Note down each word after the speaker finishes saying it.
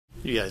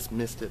You guys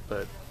missed it,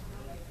 but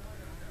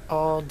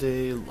all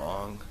day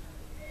long,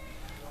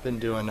 been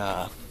doing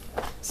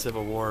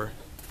Civil War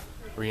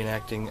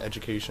reenacting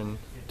education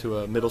to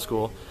a middle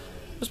school.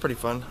 It was pretty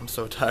fun. I'm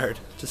so tired.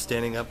 Just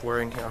standing up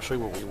wearing, here, I'll show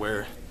you what we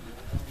wear.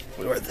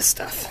 We wear this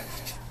stuff.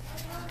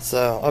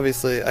 So,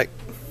 obviously,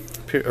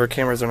 our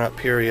cameras are not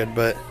period,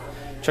 but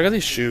check out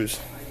these shoes.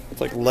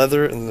 It's like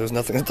leather and there's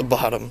nothing at the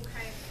bottom.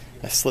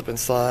 I slip and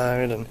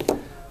slide,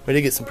 and we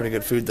did get some pretty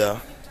good food,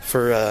 though.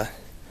 For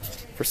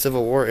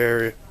Civil War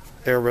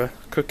era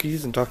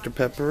cookies and Dr.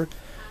 Pepper.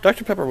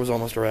 Dr. Pepper was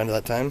almost around at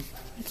that time.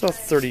 It's about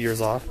 30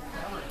 years off.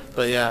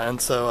 But yeah, and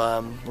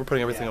so we're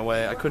putting everything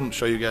away. I couldn't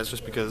show you guys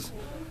just because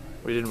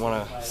we didn't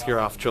want to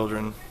scare off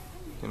children.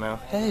 You know,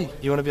 hey,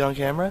 you want to be on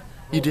camera?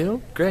 You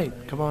do?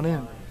 Great, come on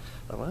in.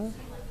 Like, what?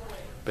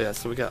 But yeah,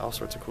 so we got all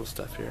sorts of cool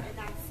stuff here.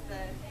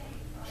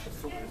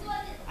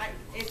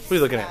 What are you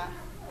looking at?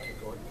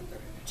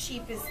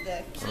 Cheap is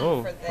the key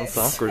Oh, for this. that's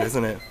awkward,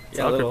 isn't it? It's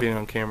Yeah, awkward being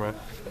on camera.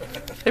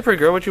 Hey, pretty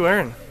girl, what you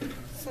wearing?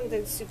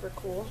 Something super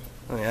cool.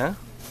 Oh yeah?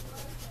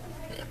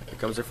 Here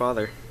comes her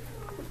father.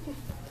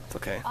 It's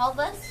okay. All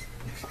this?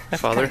 Hi,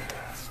 father.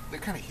 They're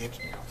kind of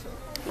hinged now, so.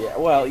 Yeah,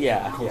 well,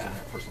 yeah.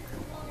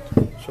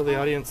 Show the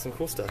audience some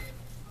cool stuff.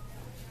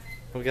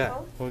 What we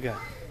got? What we got?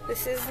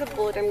 This is the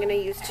bullet I'm going to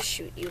use to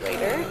shoot you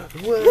later.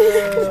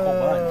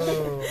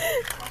 Whoa!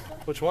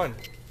 Which one?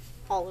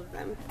 All of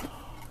them.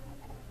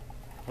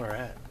 Where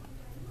at?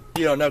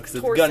 You don't know because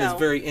the Torso. gun is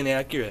very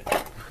inaccurate.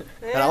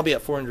 And I'll be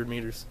at 400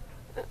 meters.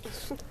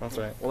 That's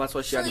right. Well, that's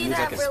why she had to use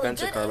like a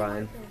Spencer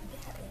carbine.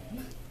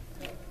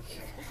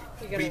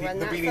 You're going to run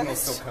The that beating will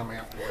fast? still come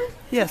afterward.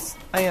 Yes,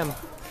 I am.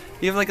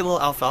 You have like a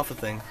little alfalfa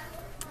thing.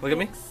 Look at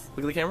me. Look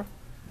at the camera.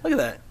 Look at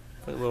that.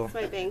 Like a Is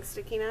my bang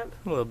sticking up?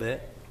 little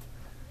bit.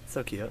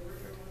 So cute.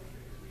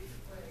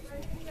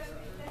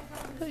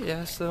 But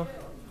yeah, so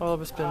all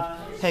of us been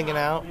hanging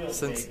out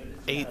since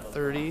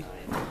 8:30.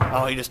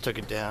 Oh, he just took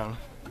it down.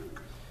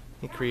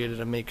 He created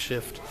a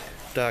makeshift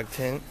dog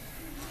tent.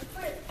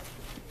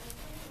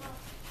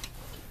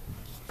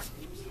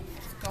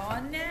 It's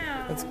gone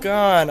now. It's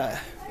gone. I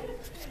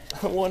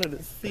wanted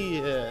to see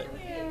it.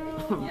 Yeah,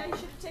 you should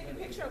have taken a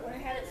picture of it when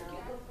it had its cute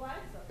little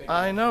flags up there.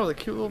 I know, the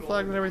cute little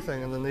flags and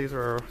everything. And then these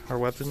are our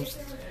weapons.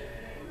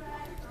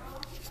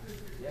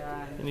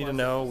 You need to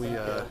know we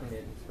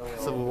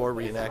Civil War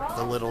reenact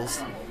the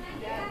Littles.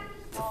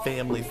 It's a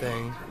family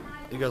thing.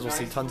 You guys will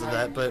see tons of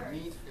that, but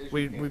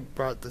we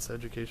brought this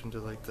education to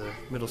like the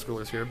middle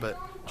schoolers here, but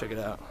check it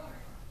out.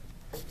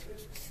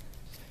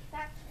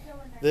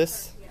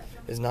 This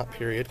is not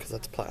period because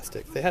that's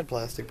plastic. They had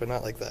plastic, but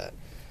not like that.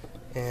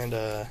 And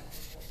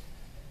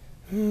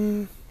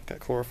got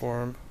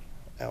chloroform,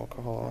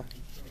 alcohol,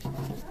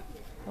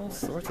 all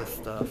sorts of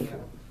stuff.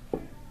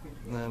 And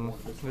then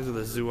these are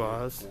the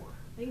Zouas.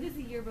 I think it was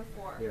the year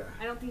before. Yeah.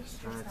 I don't think she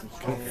dressed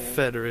up.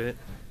 Confederate.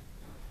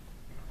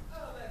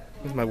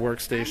 This is my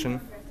workstation.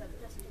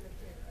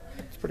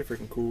 It's pretty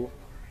freaking cool.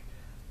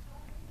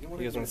 You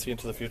guys want to see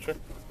into the future?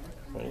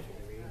 Ready?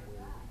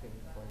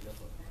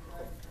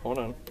 Hold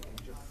on.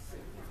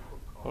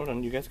 Hold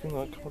on, you guys can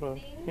look. Hold on.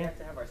 We Here. have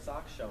to have our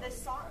socks shown. The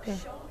sock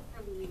show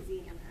for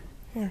Louisiana.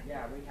 Here.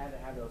 Yeah, we had to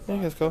have those There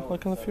you guys go.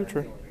 Look in the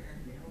future.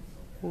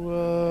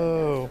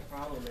 Whoa.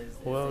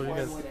 Whoa, you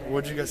guys,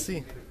 what'd you guys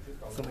see?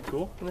 Something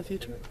cool in the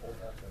future?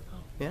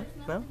 Yeah?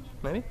 No?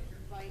 Maybe?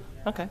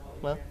 Okay,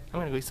 well, I'm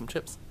gonna go eat some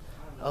chips.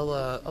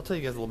 I'll tell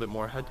you guys a little bit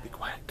more. I had to be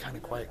quiet, kind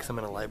of quiet, because I'm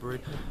in a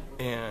library,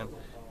 and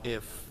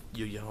if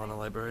you yell in a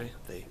library,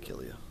 they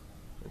kill you.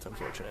 It's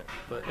unfortunate,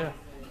 but yeah.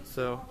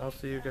 So I'll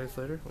see you guys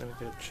later. I'm gonna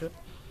get a chip.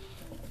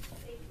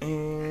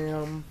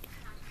 And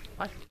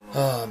bye.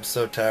 Oh, I'm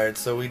so tired.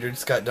 So we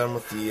just got done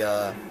with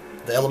the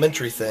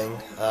elementary thing,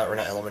 or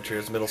not elementary,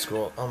 it was middle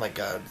school. Oh my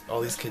god, all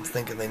these kids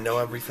thinking they know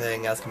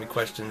everything, asking me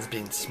questions,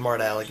 being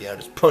smart alecky. I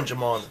just punch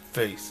them all in the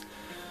face.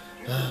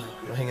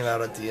 I'm hanging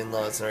out at the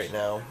in-laws right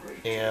now,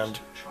 and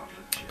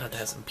about to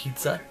have some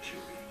pizza.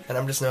 And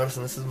I'm just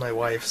noticing this is my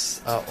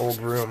wife's old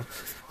room.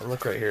 And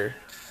look right here.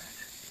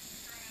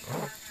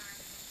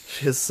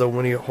 She has so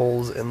many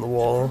holes in the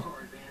wall.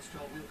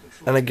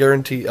 And I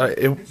guarantee,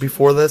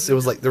 before this, it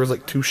was like there was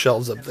like 2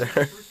 shelves up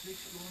there.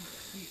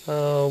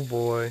 Oh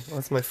boy,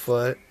 that's my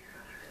foot.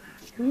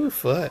 Ooh,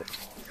 foot.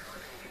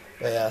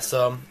 But yeah,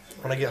 so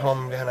when I get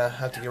home, I'm gonna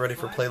have to get ready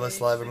for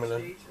Playlist Live.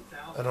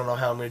 I don't know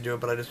how I'm gonna do it,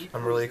 but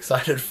I'm really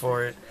excited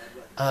for it.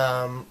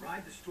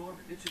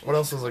 What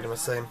else was I gonna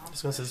say? I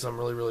was gonna say something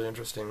really, really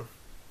interesting.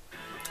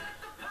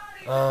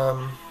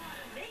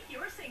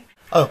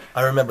 Oh,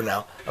 I remember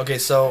now. Okay,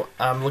 so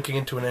I'm looking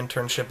into an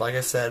internship, like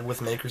I said,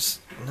 with Makers.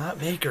 Not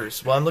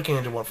Makers. Well, I'm looking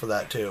into one for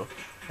that too.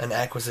 An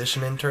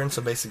acquisition intern.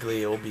 So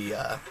basically, it will be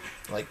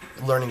like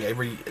learning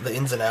the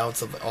ins and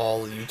outs of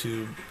all the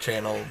YouTube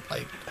channel,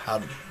 like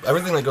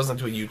everything that goes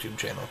into a YouTube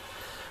channel.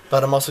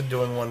 But I'm also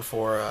doing one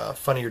for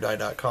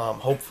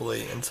FunnyOrDie.com,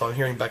 hopefully, and so I'm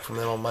hearing back from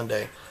them on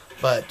Monday.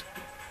 But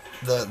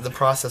the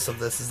process of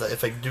this is that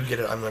if I do get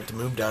it, I'm going to have to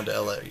move down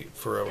to LA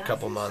for a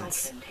couple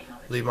months,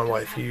 leave my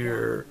wife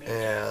here,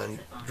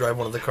 and drive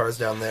one of the cars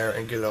down there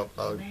and get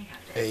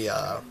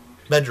a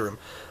bedroom.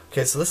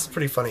 Okay, so this is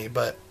pretty funny,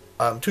 but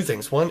two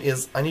things. One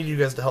is I need you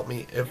guys to help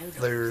me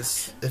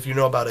if you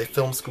know about a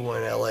film school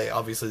in LA.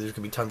 Obviously, there's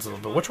gonna be tons of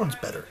them, but which one's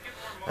better?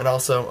 And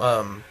also,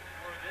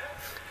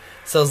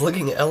 so I was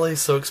looking at LA is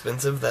so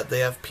expensive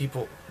that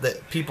people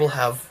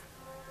have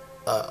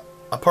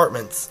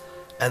apartments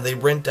and they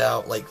rent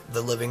out like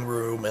the living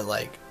room and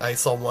like I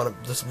saw one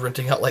just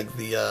renting out like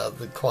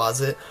the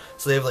closet.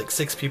 So they have like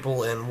 6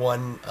 people in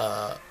one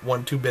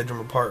 2-bedroom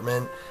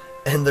apartment.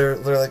 And they're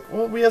like,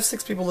 well, we have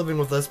 6 people living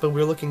with us, but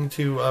we're looking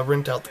to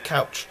rent out the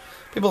couch.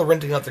 People are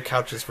renting out their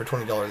couches for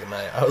 $20 a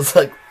night. I was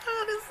like,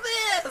 what is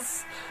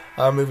this?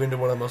 I'm moving to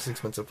one of the most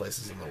expensive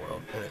places in the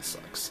world, and it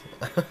sucks.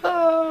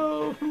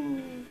 I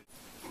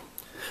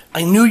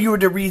knew you were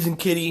the reason,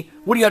 Kitty.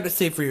 What do you have to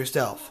say for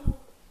yourself?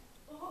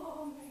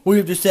 What do you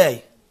have to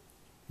say?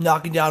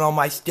 Knocking down all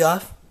my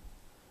stuff?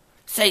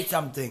 Say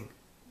something.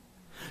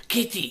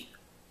 Kitty.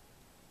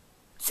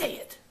 Say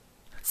it.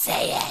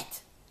 Say it.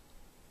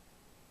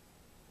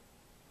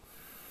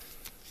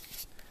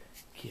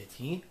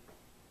 Kitty,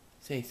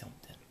 say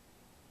something.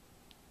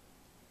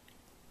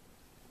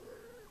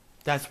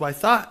 That's what I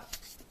thought.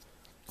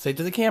 Say it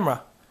to the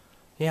camera.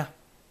 Yeah.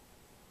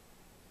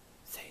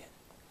 Say it.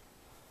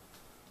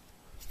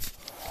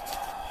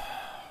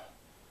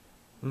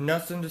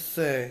 Nothing to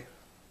say.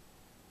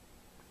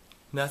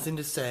 Nothing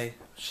to say.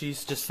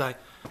 She's just like,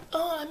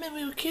 oh, I met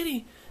with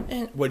Kitty.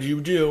 And what'd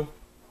you do?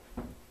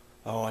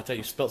 Oh, I thought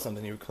you spilled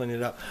something. You were cleaning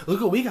it up. Look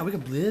what we got. We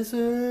got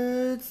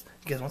blizzards.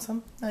 You guys want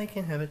some? No, you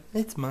can't have it.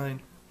 It's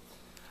mine.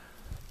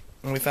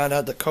 And we found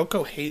out that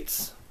Coco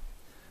hates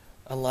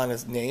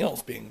Alana's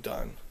nails being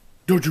done.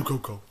 Don't you,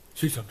 Coco?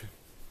 Say something.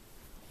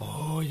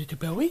 Oh, is it the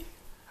belly?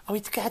 Oh,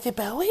 it's got the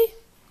belly?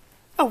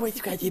 Oh, it's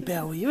got the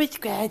belly. We're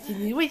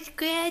scratching it. We're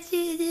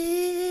scratching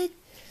it.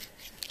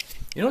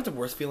 You know what the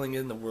worst feeling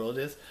in the world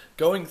is?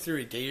 Going through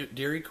a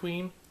Dairy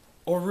Queen,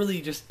 or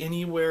really just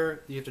anywhere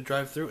you have to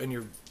drive through and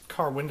your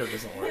car window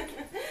doesn't work.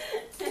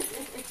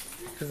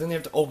 Because then you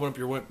have to open up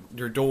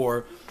your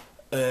door.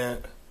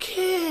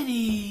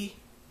 Kitty!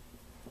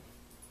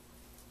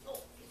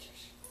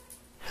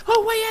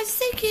 Oh, wait a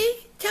second!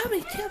 Tell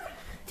me, Kitty.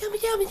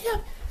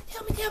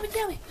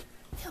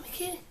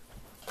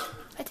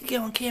 I have to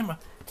get on camera.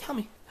 Tell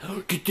me.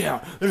 Get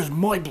down. This is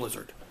my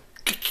blizzard.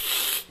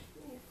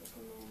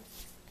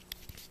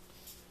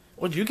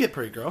 What'd you get,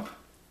 pretty girl?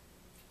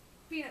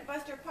 Peanut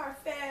butter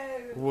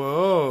parfait.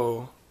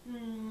 Whoa.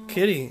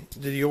 Kitty,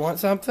 did you want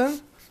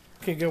something?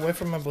 Can you get away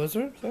from my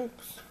blizzard?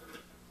 Thanks.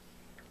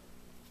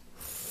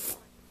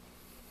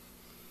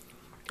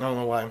 I don't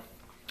know why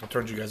I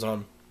turned you guys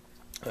on.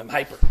 I'm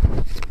hyper.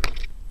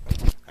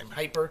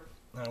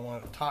 And I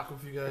want to talk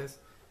with you guys.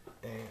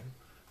 And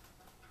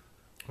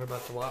we're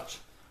about to watch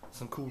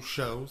some cool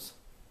shows.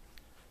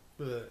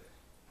 But,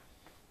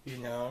 you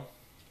know,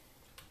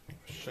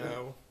 you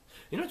know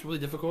what's really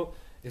difficult?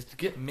 Is to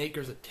get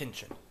makers'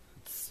 attention.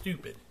 It's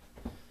stupid.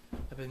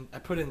 I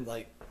put in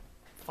like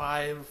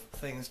 5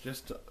 things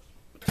just to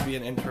be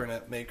an intern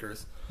at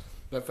Makers.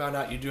 But I found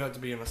out you do have to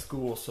be in a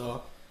school,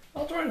 so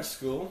I'll join a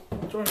school.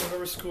 I'll join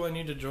whatever school I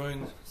need to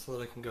join so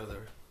that I can go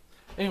there.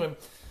 Anyway,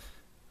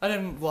 I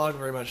didn't vlog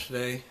very much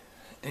today,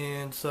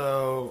 and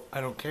so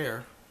I don't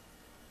care.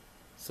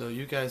 So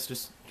you guys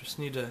just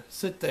need to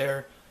sit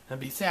there and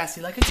be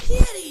sassy like a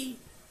kitty.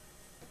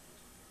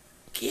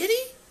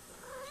 Kitty?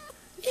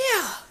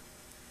 Yeah.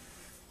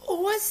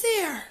 Oh, what's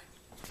there?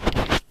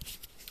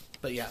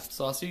 But yeah,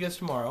 so I'll see you guys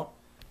tomorrow,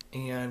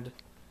 and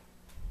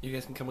you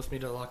guys can come with me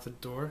to lock the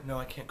door. No,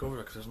 I can't go over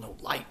there because there's no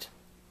light.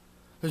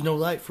 There's no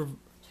light for... Turn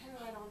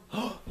the light on.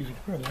 Oh, you can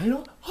turn the light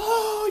on?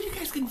 Oh, you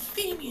guys can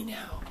see me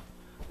now.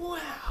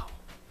 Wow.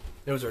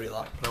 It was already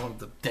locked, but I wanted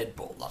the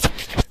deadbolt lock.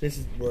 This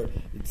is where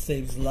it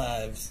saves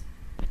lives.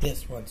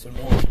 This one, so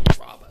no one can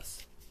rob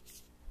us.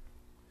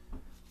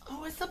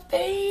 Oh, it's a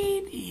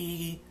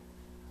baby.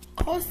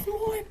 Oh, it's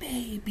more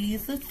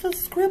babies. It's a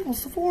Scribble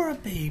Sephora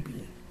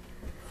baby.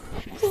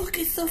 Look,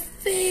 it's a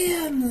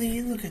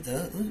family. Look at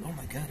that. Oh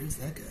my God, who's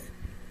that guy?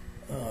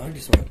 Oh, I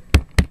just want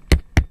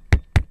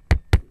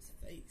his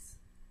face.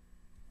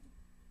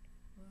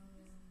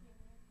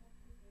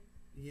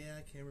 Yeah,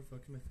 camera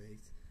fucking my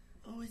face.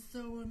 Oh, it's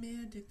so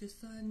romantic. The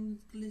sun's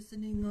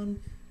glistening on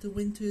the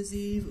winter's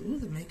eve. Ooh,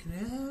 they're making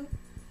out.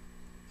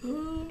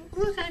 Oh,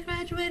 look, I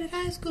graduated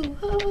high school.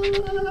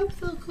 Oh, I'm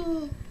so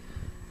cool.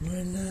 We're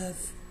in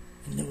love.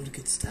 And no one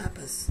could stop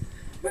us.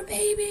 We're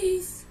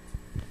babies.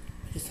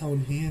 Just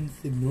holding hands,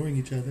 ignoring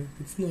each other.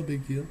 It's no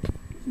big deal.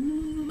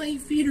 My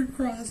feet are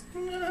crossed.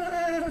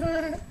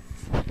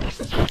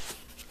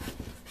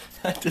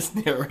 I just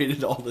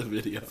narrated all the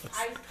videos.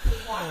 I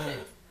watched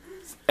it.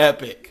 It's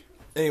epic.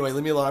 Anyway,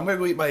 leave me alone. I'm gonna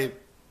go eat my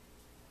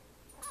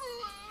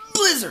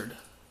blizzard.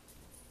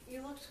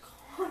 You looked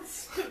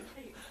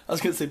constipated. I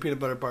was gonna say peanut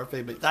butter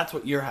parfait, but that's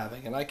what you're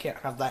having, and I can't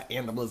have that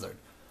and a blizzard.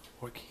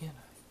 Or can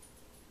I?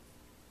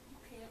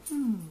 You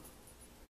can't.